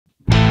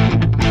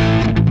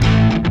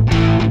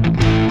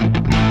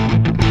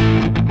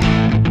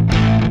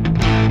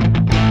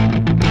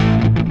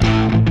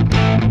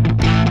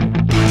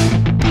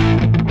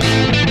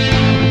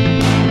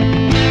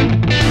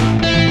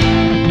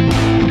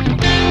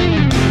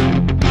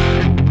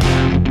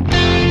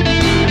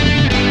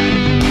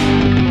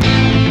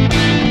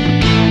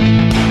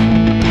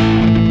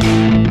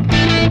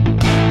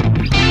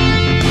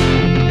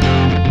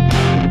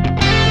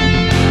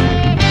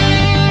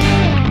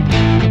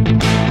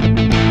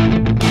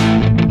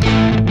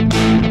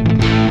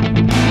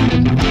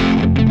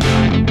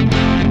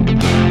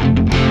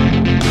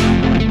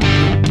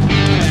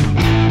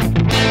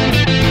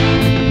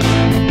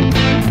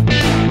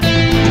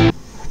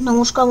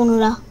নমস্কার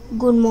বন্ধুরা,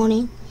 good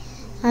morning.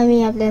 আমি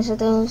আপনার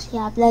সাথে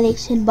আপনারা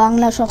দেখছেন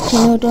বাংলা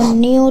সবচেয়ে নতুন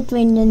new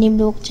train journey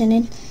blog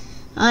channel.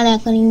 আর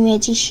এখন আমি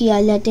আছি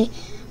শিয়ালদাতে।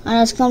 আর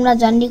আজকে আমরা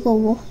জার্নি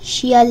করবো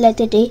শিয়ালদা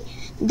থেকে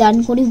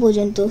ডানকুনি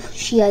পর্যন্ত।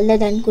 শিয়ালদা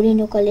ডানকুনি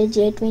লোকালের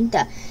যে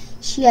ট্রেনটা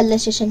শিয়ালদা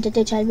স্টেশন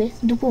থেকে ছাড়বে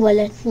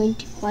দুপুরবেলা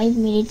 25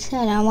 মিনিটস।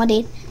 আর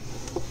আমাদের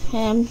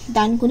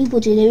ডানকুনি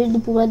পৌঁছে যাবে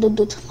দুপুরবেলা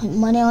 2টা,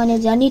 মানে আমাদের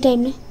জার্নি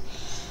টাইমে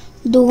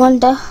 2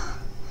 ঘন্টা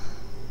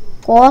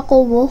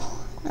করবো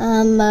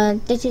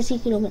 83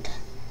 কিলোমিটার।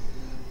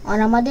 আর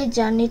আমাদের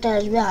জার্নিটা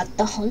আসবে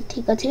 8টা হল,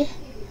 ঠিক আছে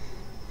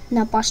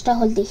না 5টা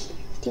হল দেখি,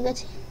 ঠিক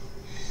আছে।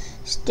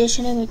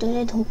 স্টেশনের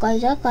ভিতরে ঢোকা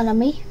যাক আর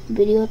আমি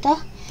ভিডিওটা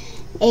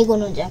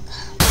এগোনো যাক।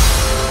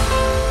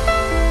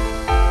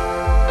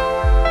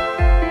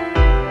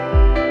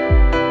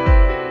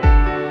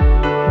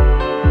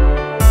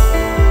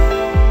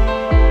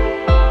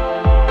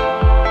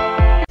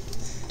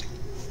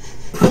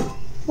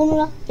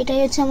 বন্ধুরা, এটাই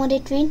হচ্ছে আমাদের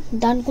ট্রেন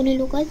ডানকুনি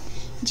লোকাল,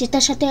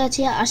 যেটার সাথে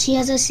আছে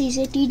 80,000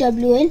 সিসি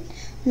TWL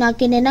না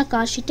কেনে না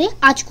কার সিটে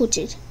আজ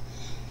কোচের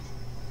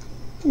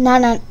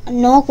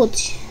ন কোচ।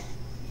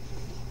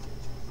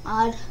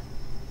 আর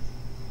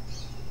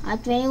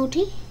ট্রেনে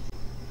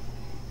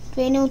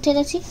উঠে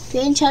গেছি।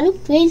 ট্রেন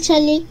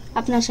ছাড়লেই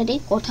আপনার সাথে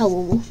কথা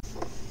বলবো।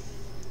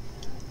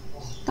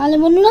 তাহলে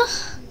বন্ধুরা,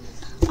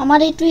 আমার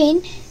এই ট্রেন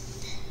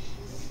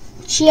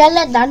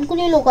শিয়ালদা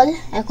ডানকুনি লোকাল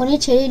এখনই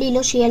ছেড়ে দিল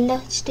শিয়ালদা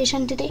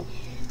স্টেশন থেকে।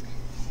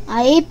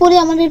 আর এরপরে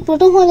আমাদের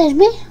প্রথম হল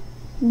আসবে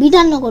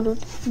বিধাননগর রোড।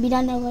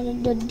 বিধাননগর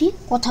রোড দিয়ে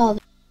কথা হবে।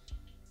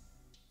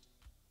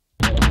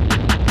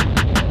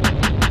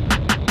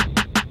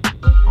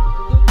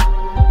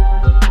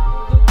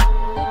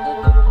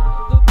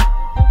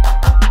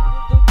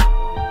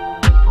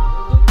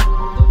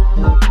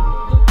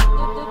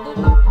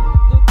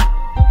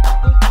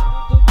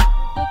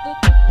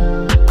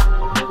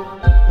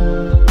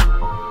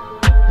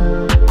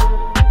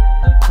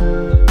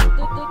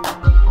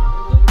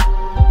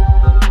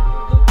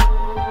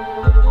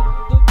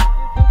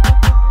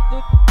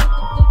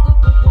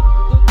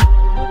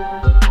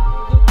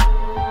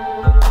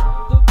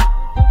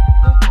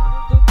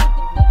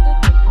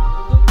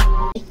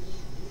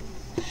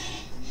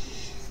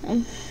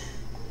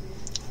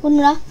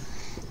 বন্ধুরা,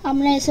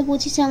 আমরা এসে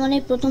পৌঁছেছি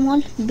আমাদের প্রথম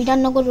হল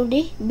বিধাননগর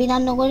রোডে।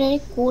 বিধাননগরের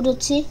কোড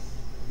হচ্ছে,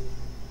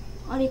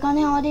 আর এখানে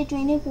আমাদের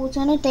ট্রেনে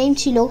পৌঁছানোর টাইম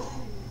ছিল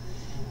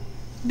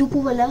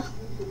দুপুরবেলা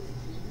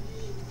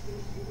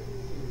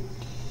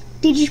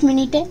 30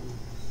 মিনিটে।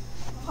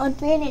 আর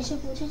ট্রেন এসে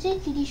পৌঁছেছে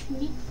 30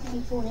 মিনিট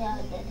বিফোরে। আর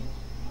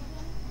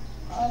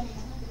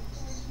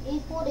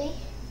এরপরে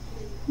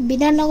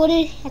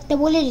বিধাননগরের একটা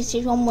বলে দিচ্ছি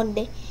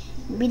সম্বন্ধে।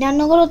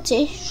 বিধাননগর হচ্ছে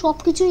সব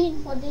কিছুই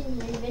আমাদের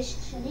রেলওয়ে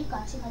স্টেশনের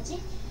কাছাকাছি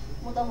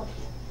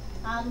মোটামুটি।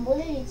 আর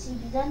বলে দিচ্ছি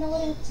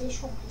বিধাননগরে হচ্ছে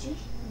সব কিছুই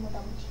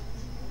মোটামুটি।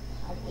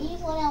 আর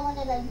এরপরে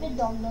আমাদের আসবে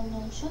দমদম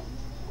জংশন।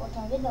 কথা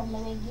হবে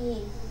দমদমে গিয়ে।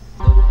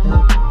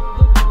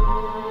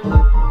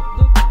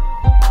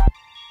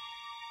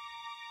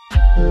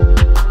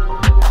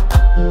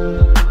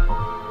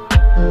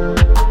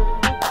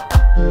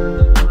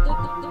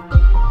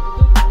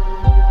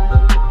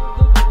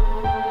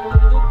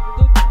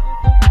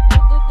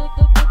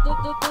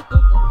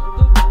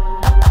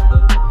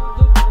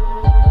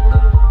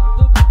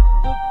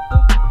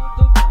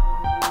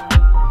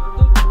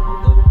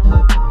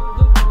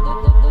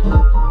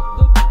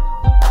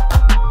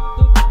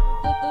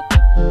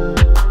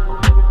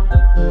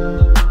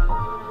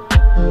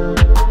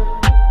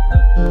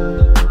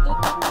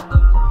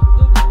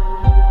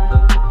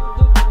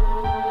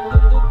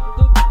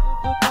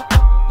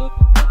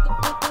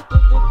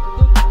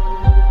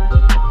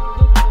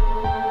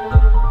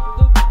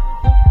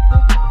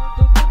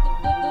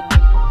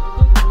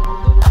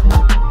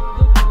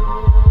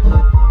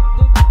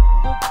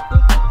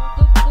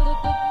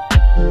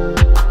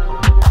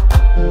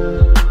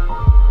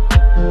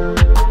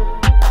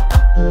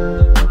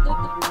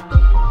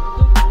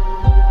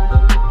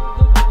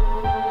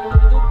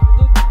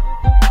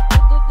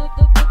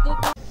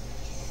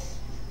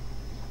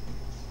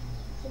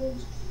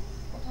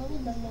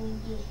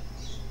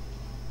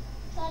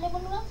 তাহলে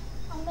বন্ধুরা,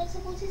 আমরা এসে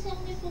পৌঁছেছি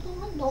আমাদের প্রথম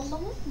হল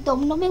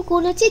দমদমে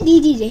করেছি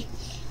দিদিরে।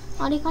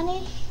 আর এখানে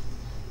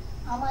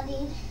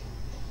আমাদের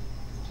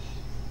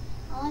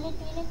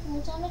ট্রেনে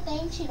পৌঁছানোর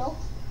টাইম ছিল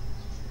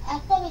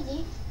 1টা বেজে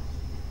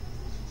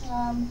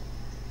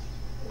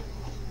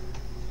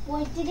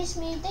 35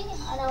 মিনিটে।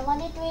 আর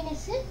আমাদের ট্রেন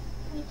এসে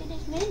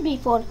 35 মিনিট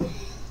বিফোর।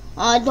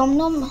 আর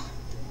দমদম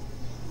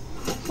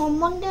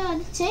সম্বন্ধে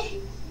আছে,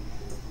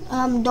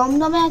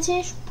 দমদমে আছে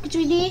সবকিছু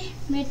দিয়ে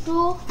মেট্রো,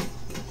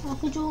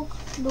 কিছু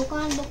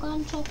দোকান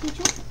সব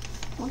কিছু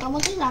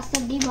মোটামুটি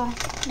রাস্তার দিয়ে।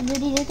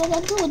 যদি যেতে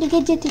চাইতো ওদিকে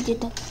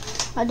যেত।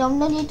 আর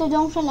দমদম যেহেতু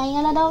জংশন লাইন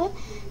আলাদা হবে,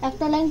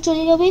 একটা লাইন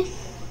চলে যাবে।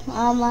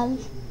 আমার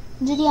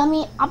যদি আমি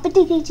আপের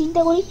দিকে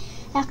চিন্তা করি,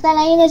 একটা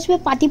লাইন আসবে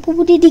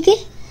পাতিপুকুরির দিকে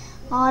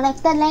আর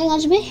একটা লাইন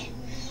আসবে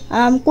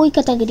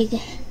কলকাতার দিকে।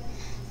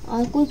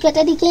 আর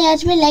কলকাতার দিকে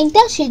আসবে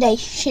লাইনটা,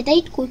 সেটাই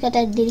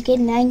কলকাতার দিকে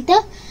লাইনটা।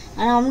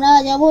 আর আমরা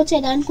যাবো হচ্ছে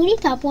ডানকুনি,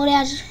 তারপরে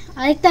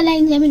আরেকটা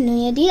লাইন যাবে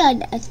নৈয়াদি, আর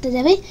একটা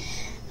যাবে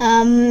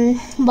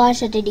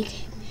বারাসাতের দিকে।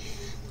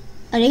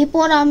 আর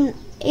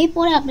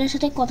এরপরে আপনার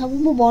সাথে কথা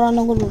বলবো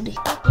বরানগর রোডে।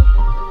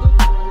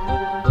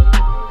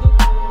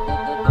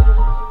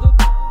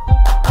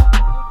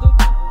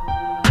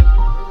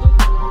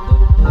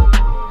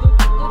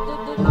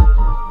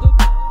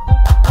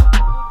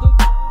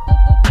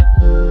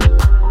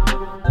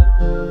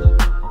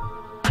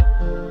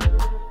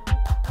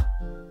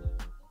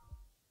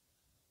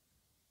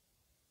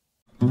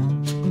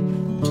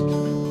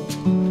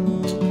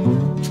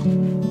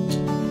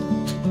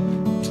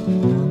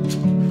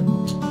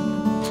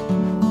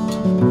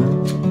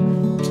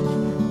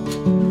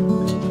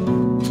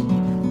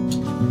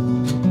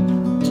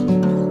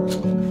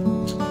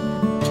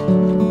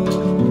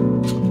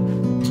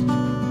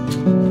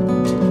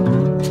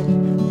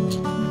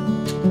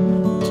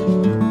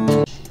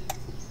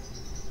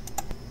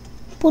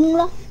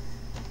 বন্ধুরা,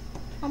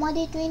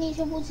 আমাদের ট্রেন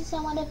এসে পৌঁছেছে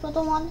আমাদের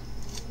প্রথম হল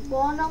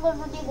বরানগর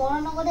রোডে।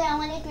 বরানগরে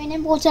আমাদের ট্রেনে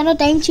পৌঁছানোর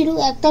টাইম ছিল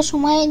 1টার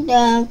সময়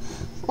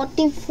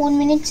 44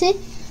 মিনিটসে,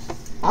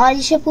 আর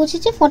এসে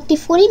পৌঁছেছে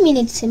 44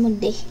 মিনিটসের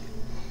মধ্যে।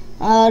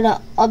 আর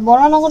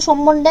বরানগর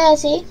সম্বন্ধে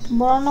আছে,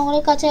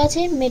 বরানগরের কাছে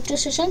আছে মেট্রো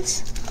স্টেশনস,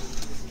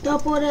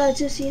 তারপরে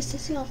আছে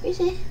সিএসসি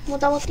অফিসে,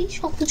 মোটামুটি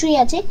সব কিছুই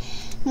আছে,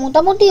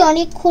 মোটামুটি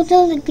অনেক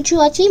কিছু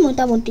আছে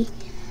মোটামুটি।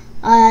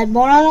 আর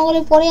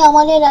বরানগরের পরে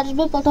আমাদের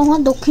আসবে প্রথম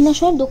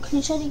দক্ষিণেশ্বর।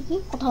 দক্ষিণেশ্বরে কি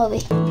কথা হবে।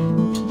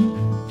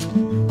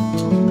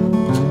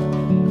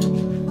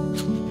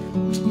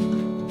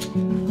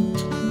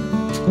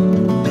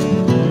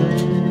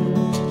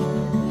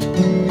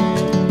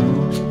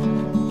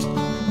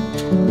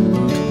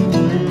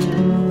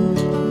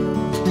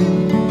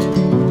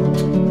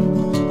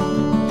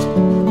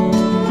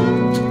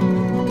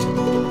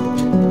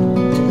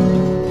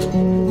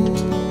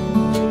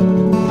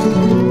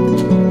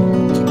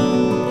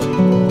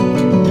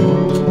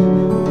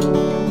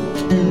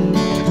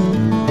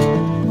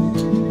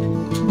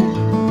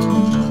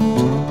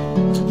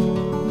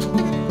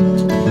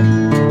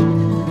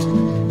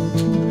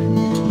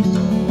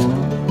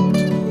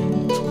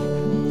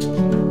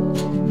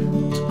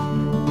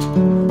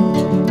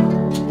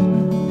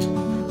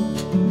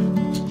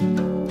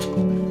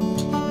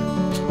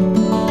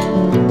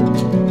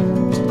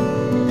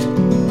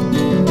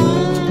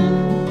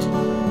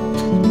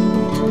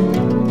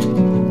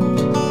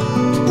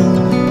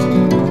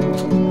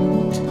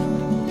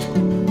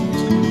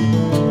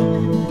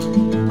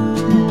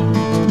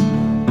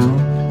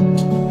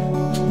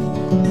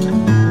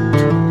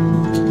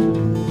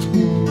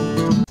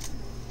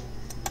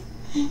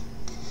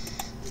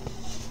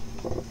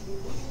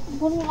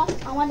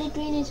 আমাদের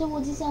ট্রেন এসে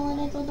পৌঁছেছে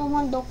আমাদের প্রথম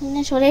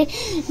দক্ষিণেশ্বরে।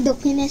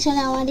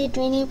 দক্ষিণেশ্বরে আমাদের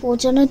ট্রেনে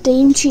পৌঁছানোর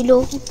টাইম ছিল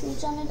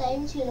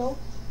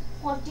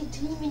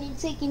 43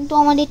 মিনিটসে, কিন্তু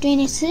আমাদের ট্রেন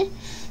এসে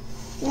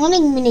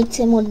অনেক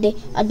মিনিটসের মধ্যে।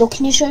 আর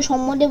দক্ষিণেশ্বর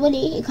সম্বন্ধে বলি,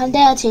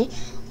 এখানটায় আছে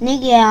অনেক,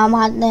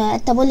 আমার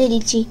একটা বলে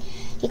দিচ্ছি,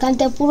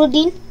 এখানটায় পুরো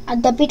দিন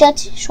আদ্যাপীঠ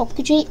আছে, সব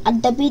কিছুই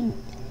আদ্যাপীঠ,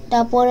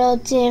 তারপরে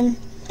হচ্ছে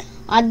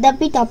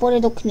আদ্যাপীঠ, তারপরে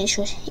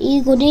দক্ষিণেশ্বর, এই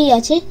গড়েই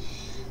আছে।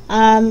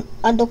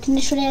 আর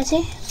দক্ষিণেশ্বরে আছে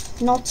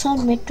নর্থ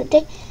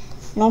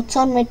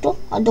সাউথ মেট্রো।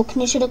 আর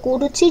দক্ষিণেশ্বরে কোড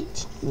হচ্ছে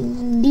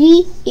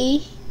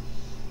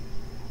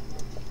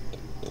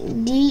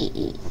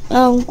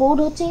কোড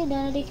হচ্ছে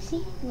দেখছি,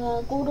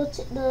 কোড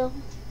হচ্ছে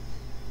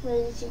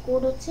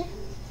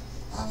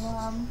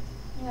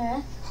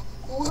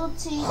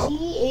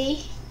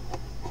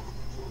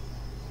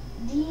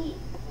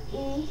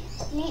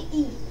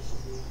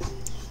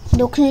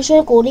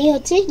দক্ষিণেশ্বরের কোডই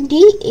হচ্ছে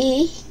DAKE।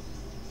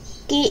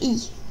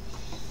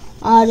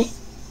 আর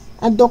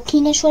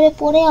দক্ষিণেশ্বরের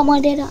পরে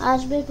আমাদের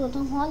আসবে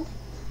প্রথম হল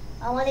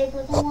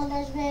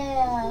আসবে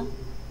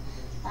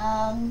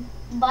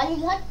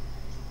বালিঘাট।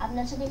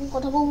 আপনার সাথে আমি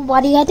কথা বলবো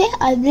বালিঘাটে,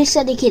 আর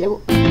ব্রিজটা দেখিয়ে দেবো।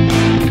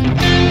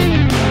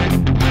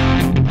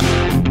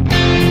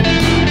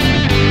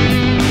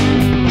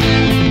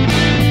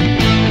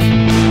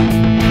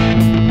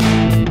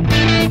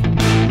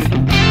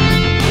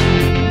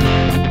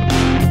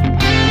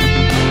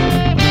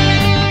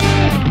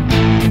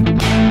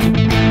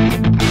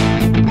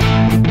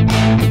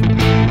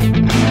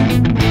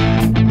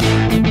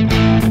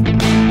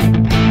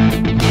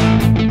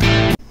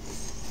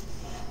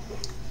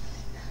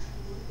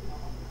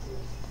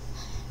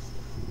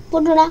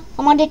 বন্ধুরা,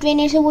 আমাদের ট্রেন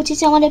এসে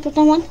পৌঁছেছে আমাদের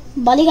প্রথম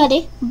বালিঘাটে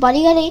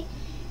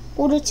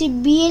কোড হচ্ছে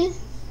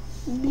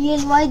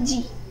BLYG।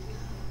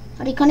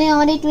 আর এখানে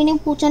আমাদের ট্রেনে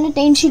পৌঁছানোর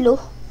টাইম ছিল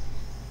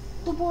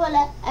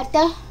দুপুরবেলা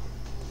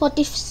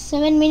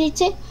 1:47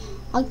 মিনিটসে,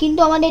 আর কিন্তু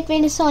আমাদের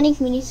ট্রেন এসে অনেক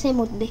মিনিটসের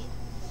মধ্যে।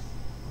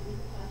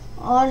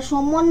 আর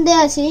সম্বন্ধে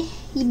আছে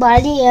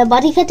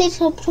বালিঘাটে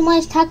সব সময়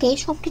থাকে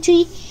সব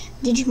কিছুই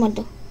জিনিস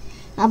মতো।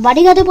 আর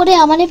বালিঘাটে পরে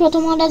আমাদের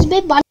প্রথম আসবে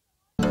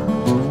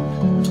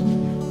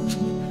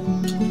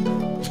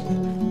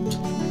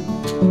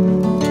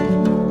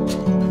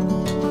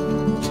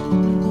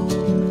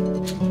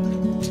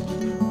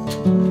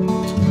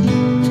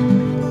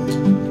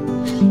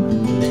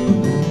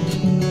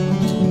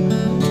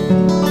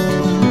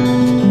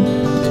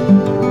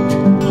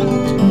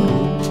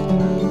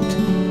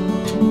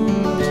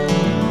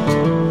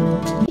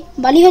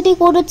বালিহাটি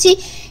কোড হচ্ছে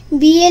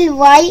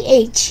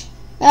BLYH।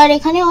 আর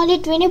এখানে আমাদের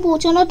ট্রেনে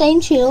পৌঁছানোর টাইম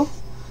ছিল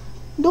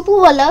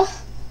দুপুরবেলা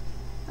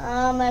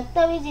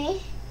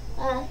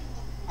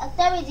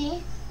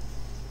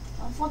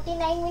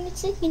 1:49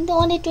 মিনিটসে, কিন্তু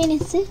আমাদের ট্রেন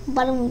এসছে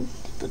 12 মিনিট।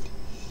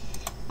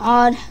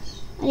 আর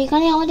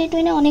এখানে আমাদের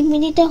ট্রেনে অনেক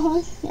মিনিটে হন,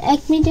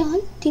 1 মিনিটে হন,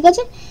 ঠিক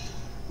আছে।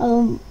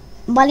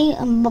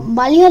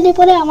 বালিহাটের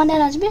পরে আমাদের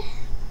আসবে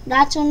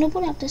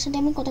রাজচন্দ্রপুর। আপনার সাথে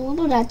আমি কথা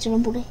বলবো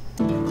রাজচন্দ্রপুরে।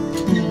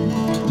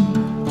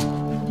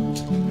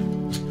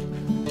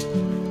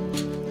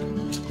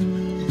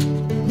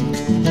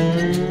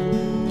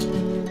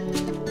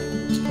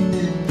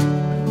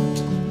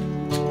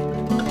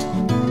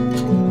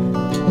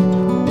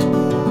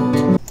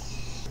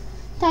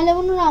 তাহলে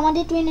বন্ধুরা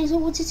আমাদের ট্রেন এসে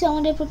পৌঁছেছে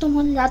আমাদের প্রথম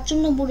হল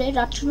রাজচন্দ্রপুরে।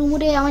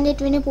 রাজচন্দ্রপুরে আমাদের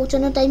ট্রেনে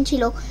পৌঁছানোর টাইম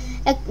ছিল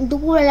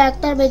দুপুরবেলা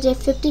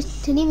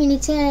 1:53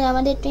 মিনিটে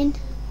আমাদের ট্রেন।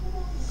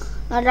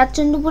 আর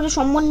রাজচন্দ্রপুরে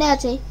সম্বন্ধে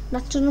আছে,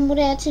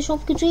 রাজচন্দ্রপুরে আছে সব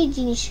কিছুই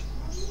জিনিস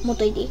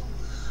মতোই দিয়ে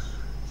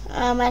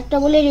একটা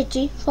বলে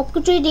দিচ্ছি, সব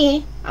কিছুই দিয়ে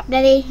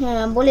আপনাদের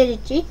বলে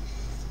দিচ্ছি।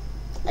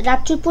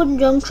 রাজচন্দ্রপুর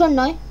জংশন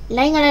নয়,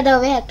 লাইন আলাদা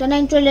হবে। একটা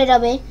লাইন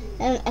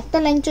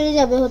চলে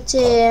যাবে হচ্ছে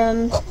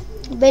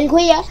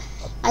বেলঘইয়া,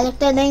 আর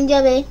একটা লাইন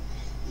যাবে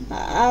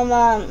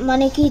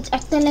মানে কি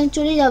একটা লাইন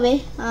চলে যাবে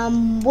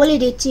বলে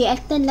দিচ্ছি,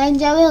 একটা লাইন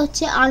যাবে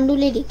হচ্ছে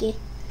আন্ডুলের দিকে,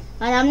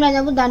 আর আমরা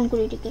যাবো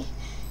দানকুনির দিকে।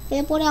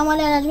 এরপরে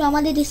আমাদের আসবে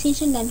আমাদের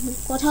ডেস্টিনেশন দানকুনি।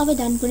 কথা হবে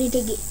দানকুনিতে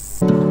গিয়ে।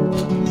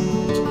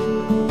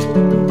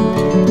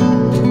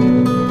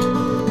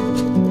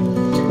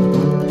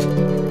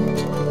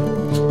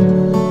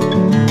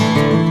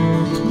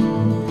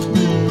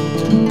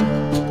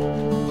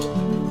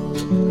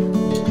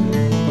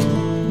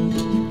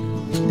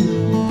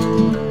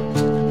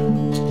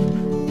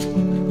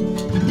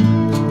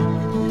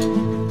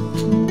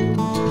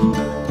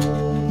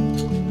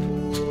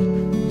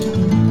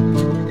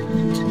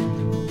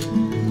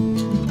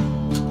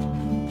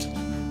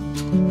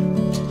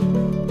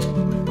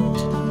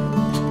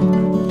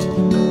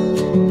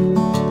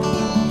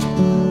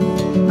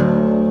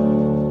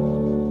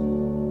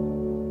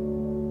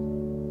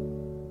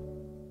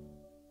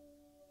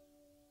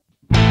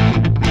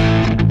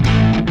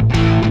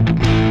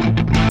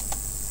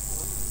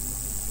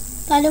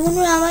 তাহলে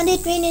বন্ধুরা আমাদের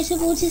ট্রেন এসে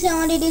পৌঁছেছে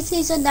আমাদের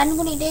ডেস্টিনেশন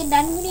দানকুনিতে।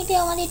 দানকুনিতে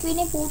আমাদের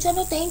ট্রেনে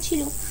পৌঁছানোর টাইম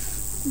ছিল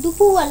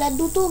দুপুরবেলা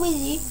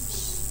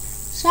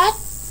 2:07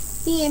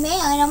 PM,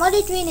 আর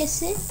আমাদের ট্রেন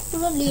এসছে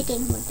পুরো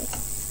লেটের মধ্যে।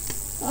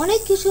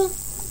 অনেক কিছু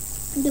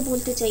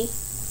বলতে চাই,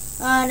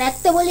 আর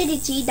একটা বলে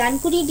দিচ্ছি,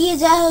 দানকুনি দিয়ে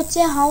যায় হচ্ছে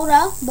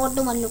হাওড়া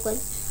বর্ধমান লোকাল।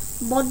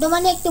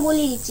 বর্ধমানে একটা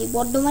বলে দিচ্ছি,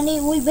 বর্ধমানে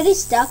ওই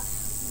ব্রিজটা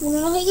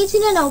পুরনো হয়ে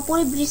গেছিল না,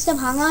 উপরে ব্রিজটা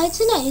ভাঙা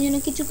হয়েছে না, এই জন্য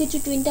কিছু কিছু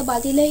ট্রেনটা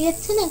বাতিল হয়ে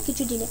যাচ্ছে না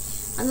কিছু দিনে।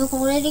 আমি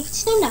খবরে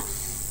দেখছিলাম না।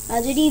 আর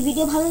যদি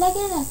ভিডিও ভালো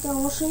লাগে না তো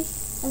অবশ্যই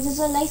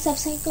লাইক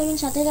সাবস্ক্রাইব করবেন,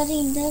 সাথে সাথে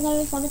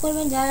ইনস্টাগ্রামে ফলো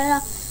করবেন। যারা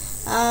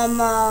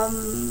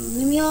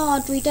ভিমিও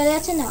টুইটারে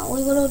আছে না,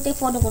 ওইগুলোতে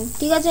ফলো করুন,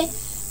 ঠিক আছে।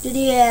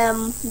 যদি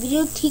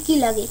ভিডিও ঠিকই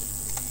লাগে,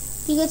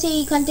 ঠিক আছে।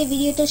 এইখান থেকে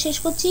ভিডিওটা শেষ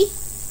করছি।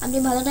 আপনি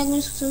ভালো থাকবেন,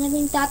 সুস্থ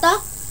থাকবেন, টাটা।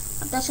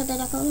 আপনার সাথে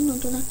দেখা হবে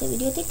নতুন একটা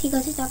ভিডিওতে, ঠিক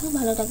আছে। টাটা,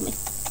 ভালো থাকবেন।